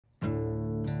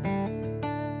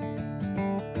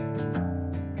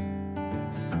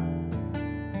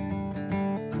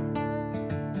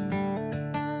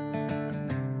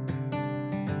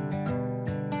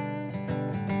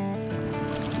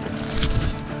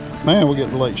Man, we're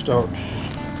getting a late start.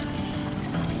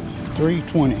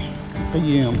 3:20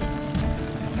 p.m.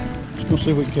 Just gonna see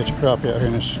if we can catch a crappie out here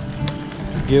in this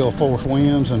gale force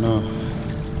winds, and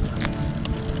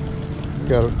we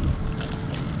got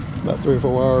about 3 or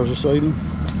 4 hours this evening.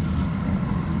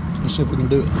 Let's see if we can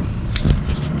do it.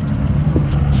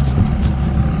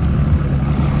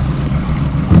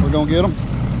 We're gonna get them.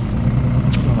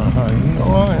 You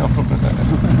know I am.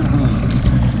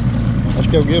 Let's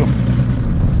go get them.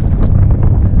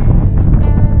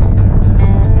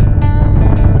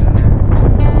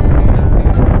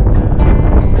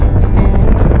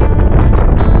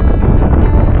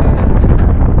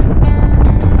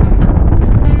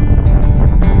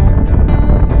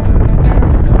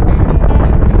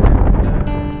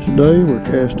 Today we're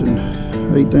casting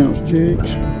 1/8 ounce jigs,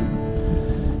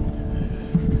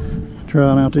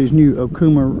 trying out these new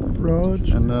Okuma rods,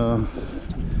 and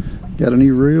got a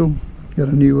new reel, got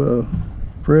a new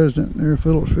President there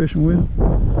Phillips fishing with.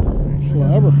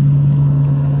 Slobber,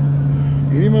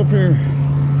 get him up here.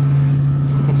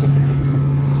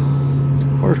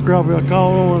 First crappie I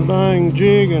caught on a dang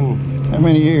jig, and how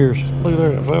many years? look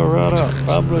there, it fell right out.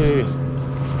 Probably,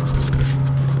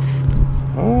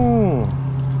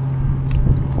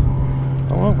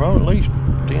 probably at least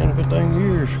 10, 15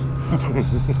 years. Let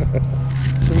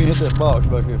me hit that box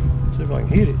back here. See if I can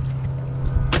hit it.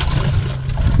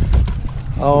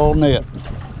 All net.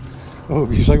 Oh,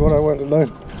 you see what I went to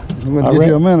do? I'm gonna get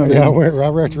you a minute. Yeah, I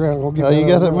wrapped around and go get you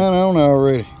got that minnow on there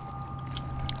already.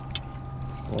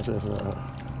 What's this right here?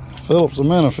 Phillips the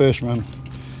minnow fisherman.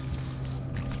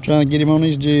 Trying to get him on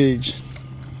these jigs.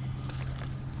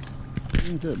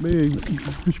 Ain't that big, but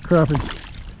it's crappie.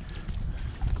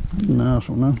 Nice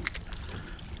one though.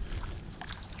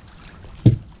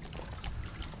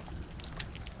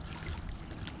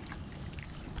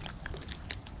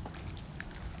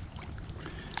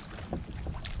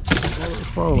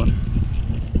 Falling.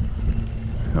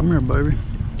 Come here, baby.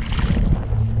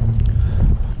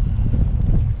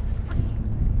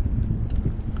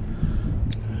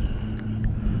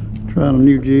 Trying a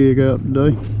new jig out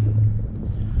today.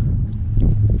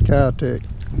 Kitech.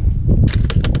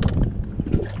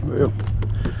 Well,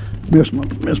 missed my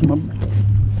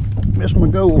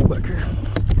goal back here.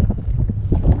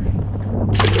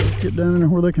 Get down in there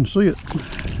where they can see it.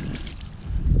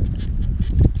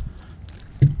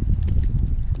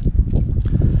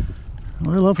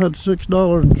 Well, I've had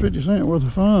 $6.50 worth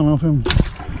of fun off him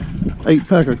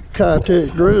 8-pack of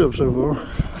Kitech grubs so far.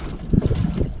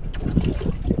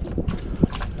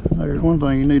 There's one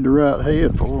thing you need the right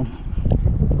head for them.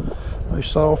 They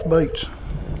soft baits.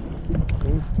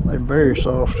 They're very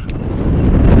soft.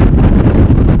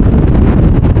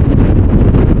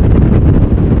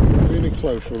 Really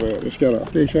close with that. It's got a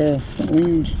fish eye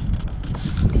wings.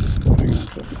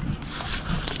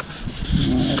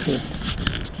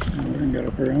 We can get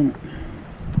up here on it.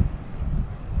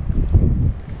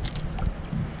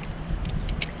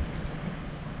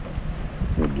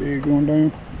 Good jig going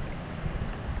down.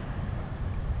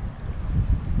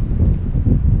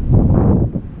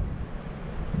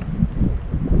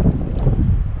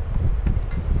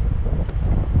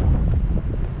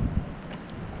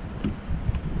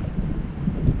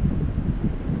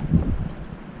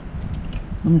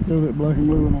 Let me throw that black and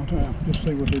blue one more time, just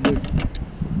see what they do.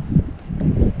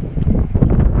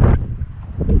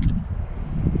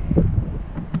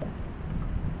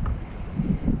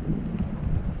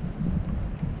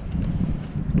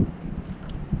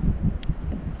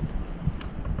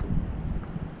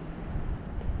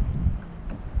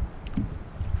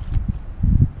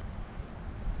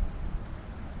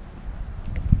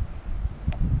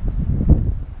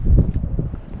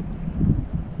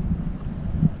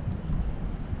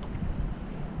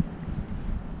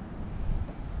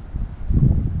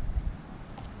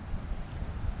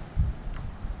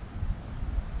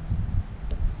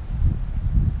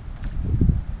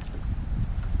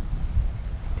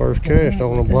 First cast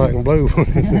on the black and blue. They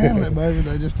can't handle it, baby.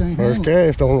 They just can't handle it. First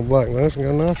cast on the black and blue. That's got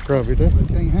a nice crappie too.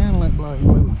 They can't handle that black and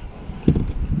blue.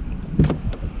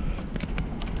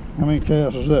 How many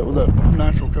casts is that with that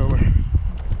natural color?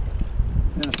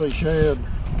 Tennessee shad,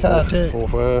 Kitech. 4 or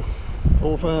 5.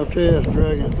 4 or 5 casts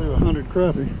dragging it through 100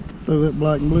 crappie. Throw that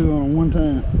black and blue on one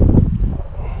time.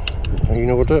 You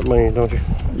know what that means, don't you?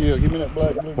 Yeah, give me that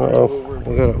black and blue. Uh-oh.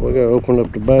 We gotta open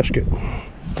up the basket.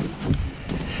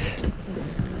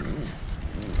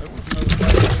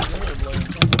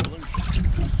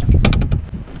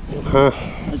 Huh?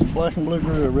 There's a black and blue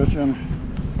grub right down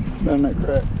that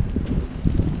crack.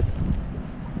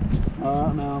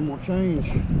 Alright, now I'm gonna change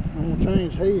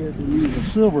head and use a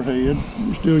silver head.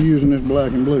 I'm still using this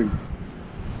black and blue.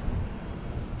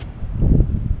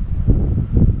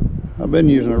 I've been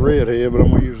using a red head, but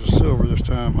I'm gonna use a silver this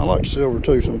time. I like silver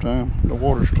too sometimes. The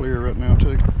water's clear right now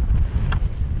too.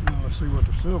 Now let's see what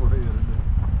the silver head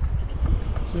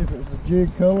is. See if it's the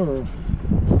jig color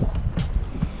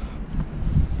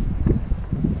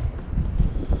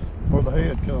or the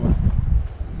head color.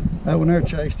 That one there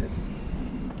chased it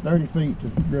 30 feet to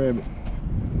grab it.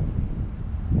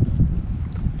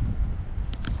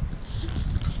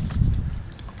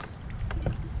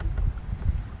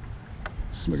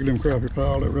 Look at them crappie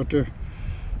piled up right there.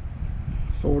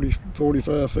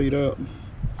 45 feet out.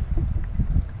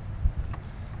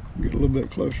 Get a little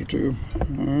bit closer to them.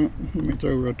 Alright, let me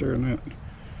throw right there in that.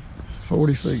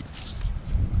 40 feet.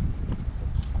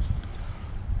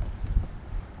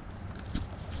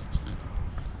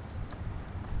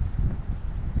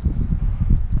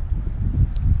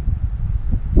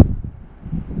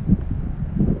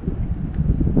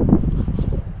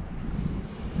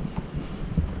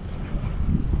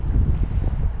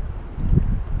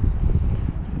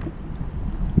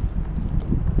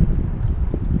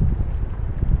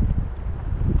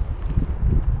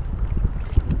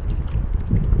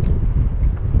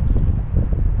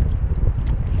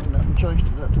 Chased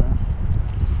it that time.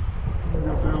 I'll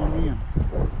go through them again.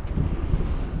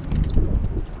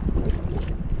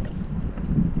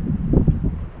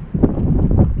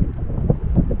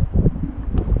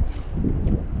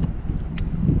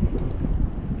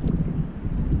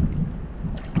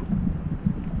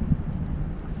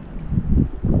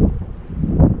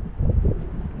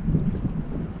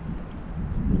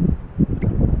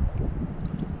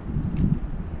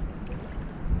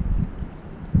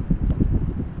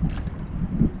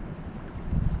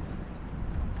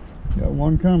 Got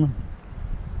one coming.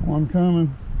 One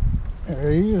coming. There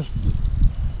he is.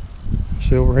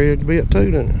 Silverhead bit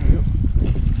too, doesn't it? Yep.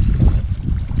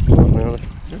 Come on now.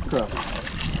 Good crappie.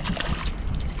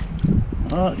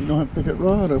 Alright, you're gonna have to pick that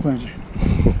rod up, ain't you?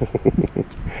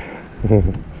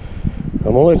 I'm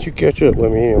gonna let you catch up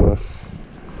with me anyway.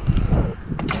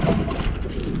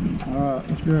 Alright,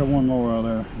 let's grab one more out of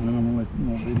there, and then I'm gonna let you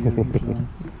know video you some.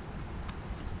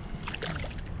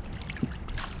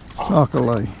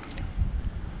 Sockeye.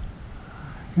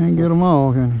 Can't get them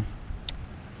all, can you?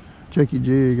 Check your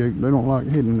jig. They don't like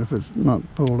hitting if it's not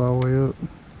pulled all the way up.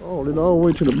 Oh, it all the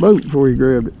way to the boat before you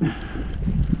grabbed it.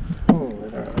 Oh,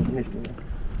 I missed one.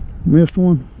 Missed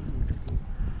one?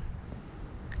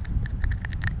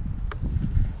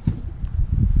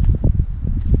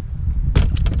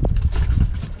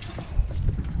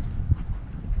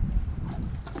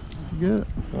 You got it?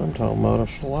 I'm talking about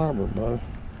a slobber, bud.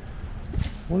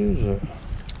 What is that?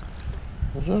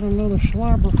 Is that another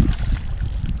slobber?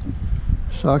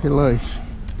 Socky lace.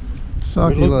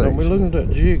 Socky lace. We're looking at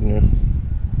that jig now.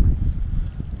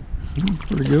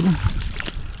 Pretty good one.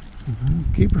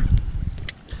 Keeper.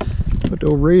 Put the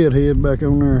old red head back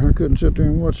on there. I couldn't sit there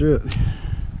and watch it.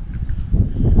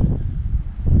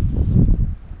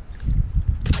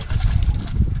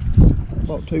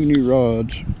 Bought two new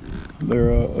rods.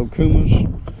 They're Okumas.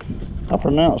 I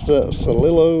pronounce that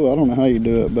Celilo. I don't know how you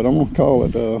do it, but I'm gonna call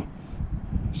it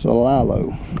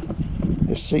Celilo.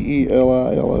 It's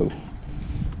C-E-L-I-L-O.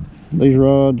 These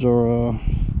rods are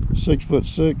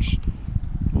 6'6",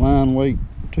 line weight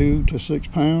 2 to 6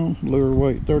 pounds, lure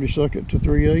weight 32 to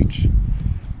 3/8.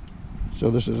 So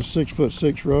this is a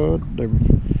 6'6" rod. They're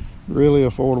really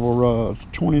affordable rods.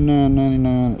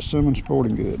 $29.99 at Simmons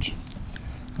Sporting Goods.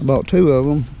 I bought two of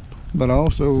them, but I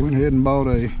also went ahead and bought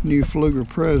a new Fluger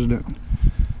President.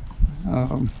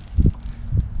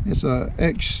 It's a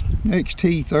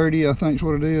XT30, I think is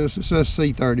what it is. It says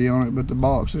C30 on it, but the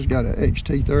box has got an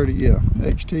XT30. Yeah,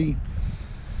 XT.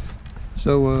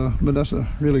 So, but that's a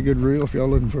really good reel if y'all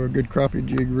looking for a good crappie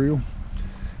jig reel.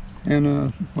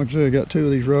 And like I said, I got two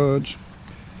of these rods,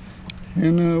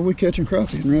 and we're catching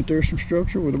crappie. And right there's some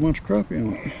structure with a bunch of crappie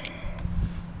on it.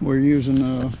 We're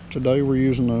using today we're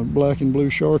using a black and blue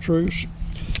chartreuse.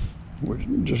 We're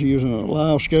just using a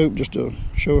live scope just to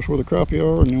show us where the crappie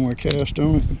are, and then we'll cast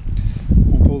on it.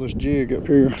 I'm gonna pull this jig up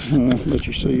here, let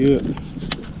you see it.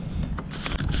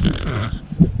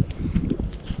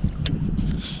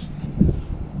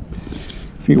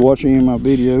 If you watch any of my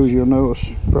videos, you'll know it's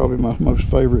probably my most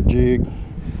favorite jig.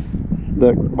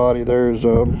 That body there is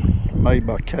made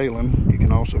by Kalen. You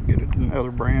can also get it in other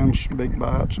brands, Big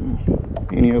Bites and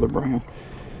any other brand.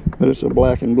 But it's a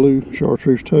black and blue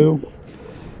chartreuse tail.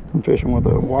 I'm fishing with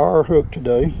a wire hook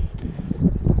today,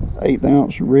 1/8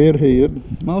 ounce red head.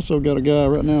 I've also got a guy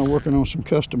right now working on some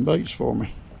custom baits for me,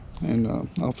 and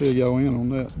I'll fill y'all in on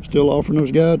that. Still offering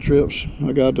those guide trips.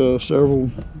 I got several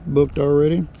booked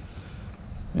already,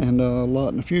 and a lot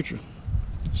in the future.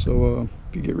 So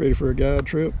if you get ready for a guide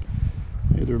trip,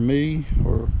 either me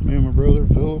or me and my brother,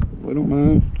 Philip. We don't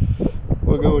mind.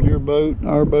 We'll go in your boat,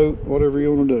 our boat, whatever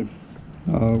you want to do.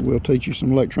 We'll teach you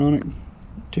some electronic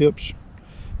tips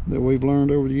that we've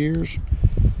learned over the years.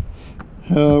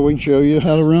 We can show you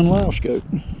how to run live scope,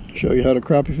 show you how to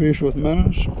crappie fish with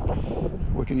minnows.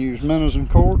 We can use minnows and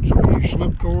corks, we can use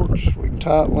slip corks, we can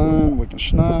tight line, we can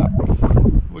snipe.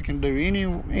 We can do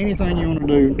anything you want to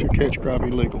do to catch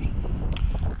crappie legal.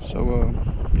 So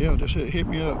yeah, just hit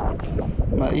me up.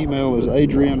 My email is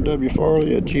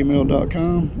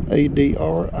adrianwfarley@gmail.com,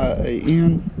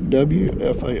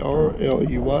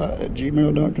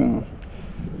 ADRIANWFARLEY@gmail.com.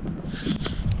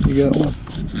 You got one?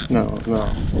 No.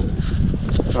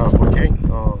 If we can't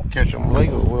catch them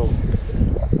legal, we'll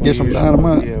get some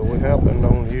dynamite. Yeah, we're helping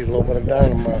on use a little bit of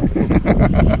dynamite.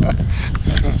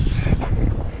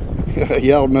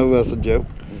 Y'all know that's a joke,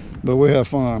 but we have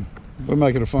fun. We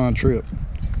make it a fun trip.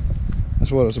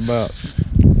 That's what it's about.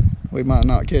 We might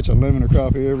not catch a lemon or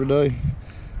crappie every day,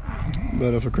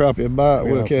 but if a crappie bite,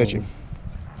 we'll catch him.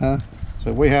 Huh?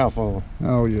 So we have fun.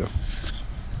 Oh yeah.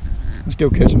 Let's go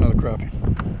catch another crappie.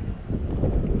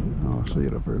 Oh, I see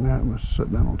it up there now. I must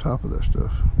sit down on top of that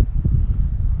stuff.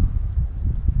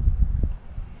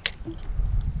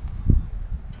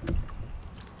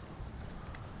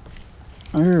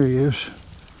 There he is.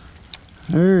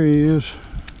 There he is.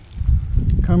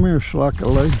 Come here,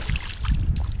 Slackaway.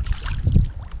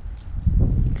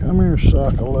 Come here,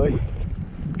 Slackaway.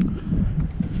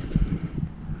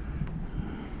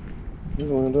 You're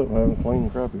going to end up having clean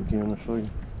crappie again this week.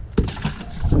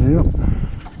 Yep.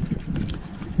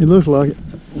 It looks like it.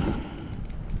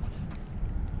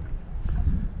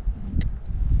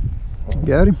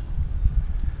 Got him?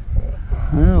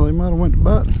 Well, they might have went to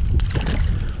bite.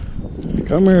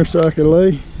 Come here,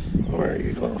 Slackaway. Where are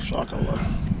you, little Slackaway?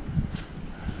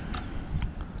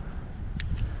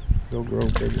 Go grow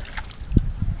bigger.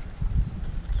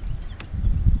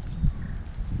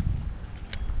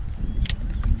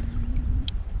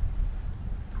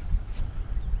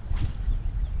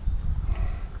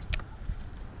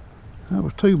 That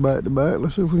was 2 back to back.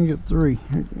 Let's see if we can get 3.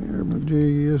 There my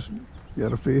jig is.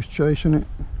 Got a fish chasing it.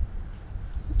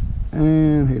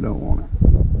 And he don't want it.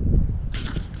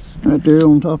 Right there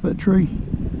on top of that tree.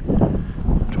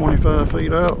 25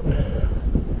 feet out.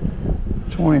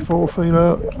 24 feet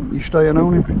out. You staying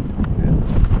on him?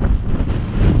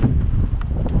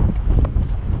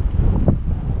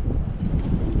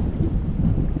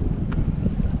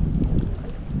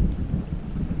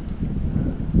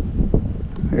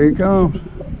 Here he comes.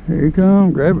 Here he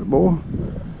comes. Grab it, boy.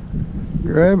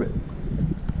 Grab it.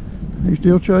 He's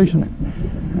still chasing it.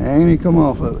 And he come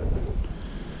off of it.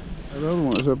 That other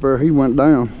one was up there. He went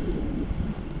down.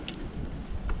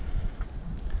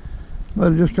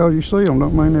 But just because you see him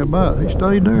don't mean they'll bite. He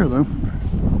stayed there though.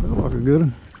 Felt like a good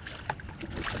one.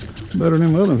 Better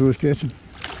than them others we was catching.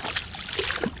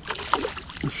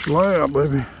 Slab,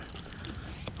 baby.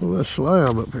 Pull that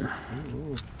slab up here.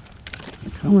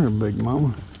 Come here, big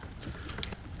mama.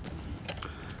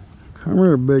 Come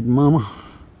here, big mama.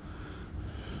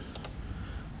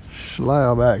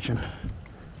 Slab action.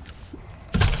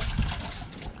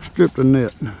 Strip the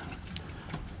net.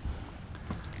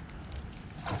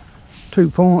 2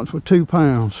 points with 2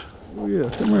 pounds. Oh yeah,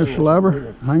 come here,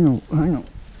 slabber. Hang on, hang on.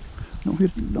 Don't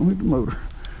hit the motor.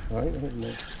 I ain't hitting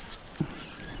that.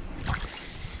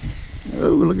 Oh,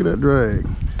 look at that drag.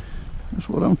 That's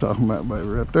what I'm talking about, baby,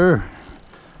 right there.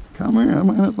 Come here, I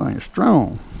mean that thing is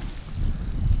strong.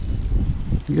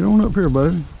 Get on up here,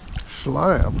 baby.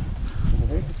 Slab.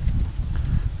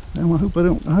 Damn, I hope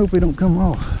he don't come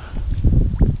off.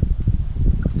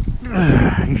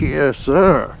 Yes,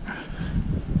 sir.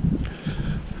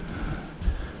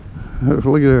 Look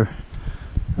at there.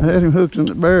 I had him hooked in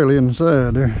it barely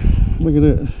inside there. Look at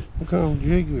that. What kind of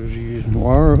jig was you using?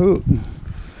 Wire hook.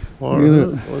 Wire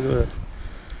hook. Look at that.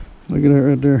 Look at that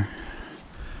right there.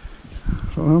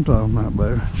 That's what I'm talking about,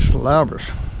 baby. Slabbers.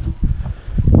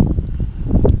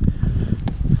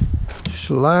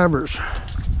 Slabbers.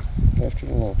 After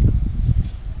the long.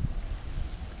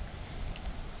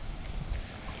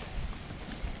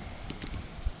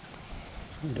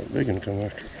 That big one come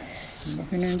after you.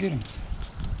 Look in there and get him.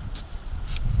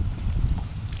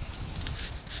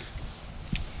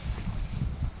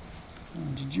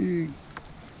 There's your jig.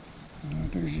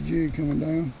 Right, there's your jig coming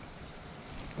down.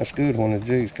 That's good when the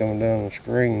jig's coming down the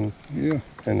screen. Yeah.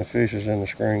 And the fish is in the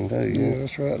screen too. Yeah,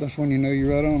 that's right. That's when you know you're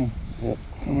right on them. Yep.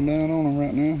 Coming down on them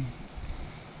right now.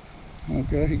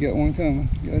 Okay, he got one coming.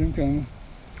 Got him coming.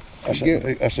 That's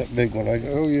that big one.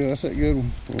 Oh yeah, that's that good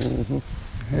one. Mm-hmm.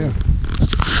 Yeah.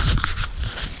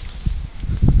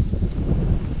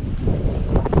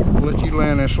 I'll let you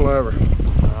land nice slabber.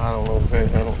 I don't know if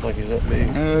I don't think he's that big.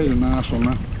 Yeah, he's a nice one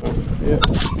now. Yeah.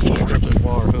 I got this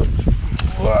wire hooked.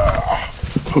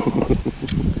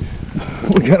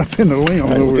 We got up in the limb.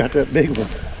 Hey, we got that big one.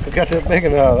 We got that big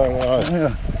one out of there.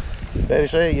 Yeah. Daddy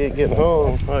said you ain't getting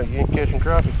home. Like, you ain't catching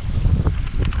crappie.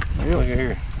 Yeah. Look at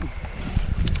here.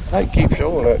 I can keep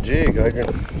showing that jig, I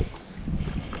can.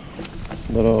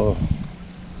 But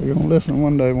we're gonna listen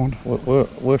one day, won't we?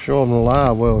 we'll show them the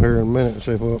live well here in a minute and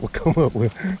see what we'll come up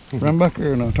with. Run back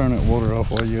there and I'll turn that water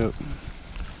off while you up.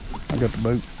 I got the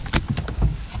boat.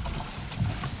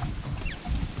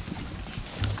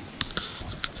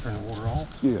 Turn the water off?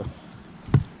 Yeah.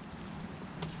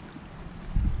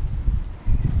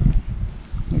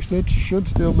 At least it should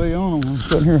still be on them. I'm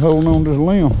sitting here holding on to this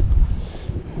limb.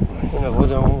 You know, we're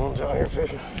the only ones out here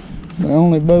fishing. The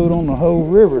only boat on the whole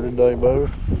river today,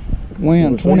 bud.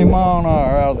 Wind 20 mile an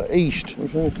hour out of the east.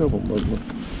 We've seen a couple of boats.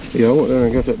 Yeah, I went there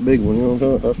and got that big one, you know what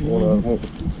I'm talking about? That's the one I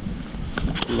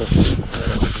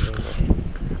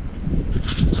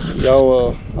want.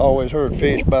 Y'all always heard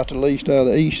fish about the least out of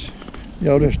the east.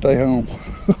 Y'all just stay home.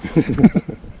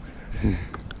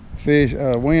 Fish,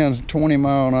 winds 20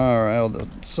 mile an hour out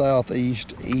of the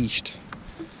southeast east.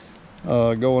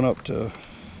 Going up to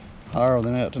higher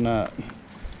than that tonight.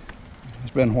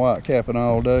 It's been white capping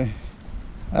all day.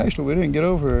 Actually, we didn't get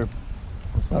over here.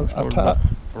 I tied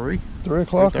 3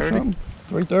 o'clock or something.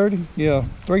 3:30. Yeah,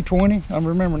 3:20. I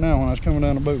remember now when I was coming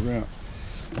down the boat ramp.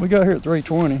 We got here at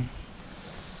 3:20.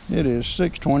 It is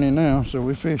 6:20 now, so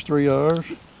we fished 3 hours,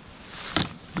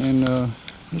 and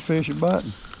this fish is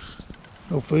biting.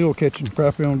 Old Phil catching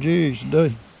crappie on jigs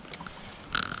today.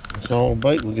 That's all the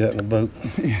bait we got in the boat.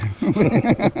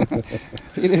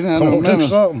 He didn't have I'm no gonna do minnows.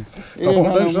 something. He I'm didn't gonna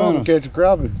have do no something to catch a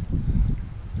crappie.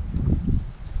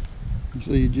 You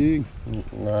see your jig?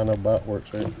 No, I know about where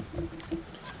it's at.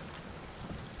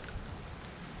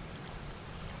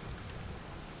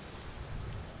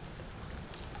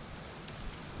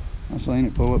 I seen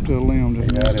it pull up to a limb.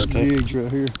 Just Yeah, I did too. jigs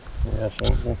right here. Yeah,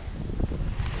 something.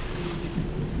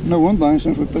 You know, one thing,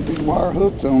 since we put these wire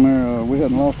hooks on there, we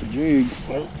hadn't lost a jig.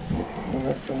 Nope.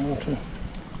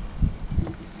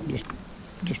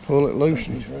 Just pull it loose.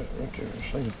 He's right there.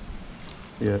 See him.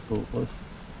 Yeah, pull it loose.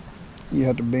 You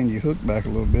have to bend your hook back a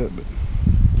little bit, but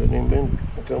Didn't even bend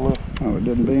it. Come on. oh, it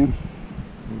didn't bend.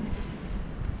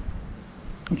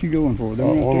 What you going for? Them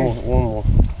right One there? more. One more.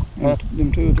 Huh?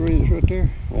 Them 2 or 3 that's right there?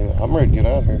 Yeah, I'm ready to get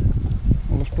out of here.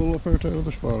 Well, let's pull up here to the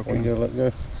other spot. Up We here. gotta let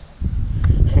go.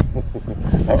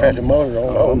 I've had the motor on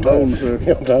the whole I'm time. holding it. You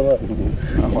know what I'm talking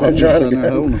about? I'm I'm just trying sitting there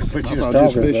to holding go, it. but I you thought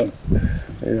was just talking. fishing.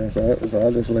 Yeah, so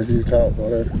I just let you talk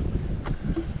whatever.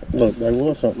 Look, there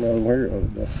was something over here the other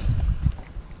day.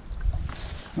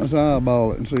 Let's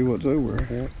eyeball it and see what's over there.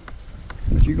 Yeah.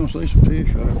 But you're gonna see some fish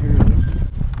right up here.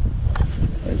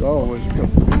 There's always a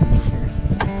couple of fish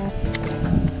up there.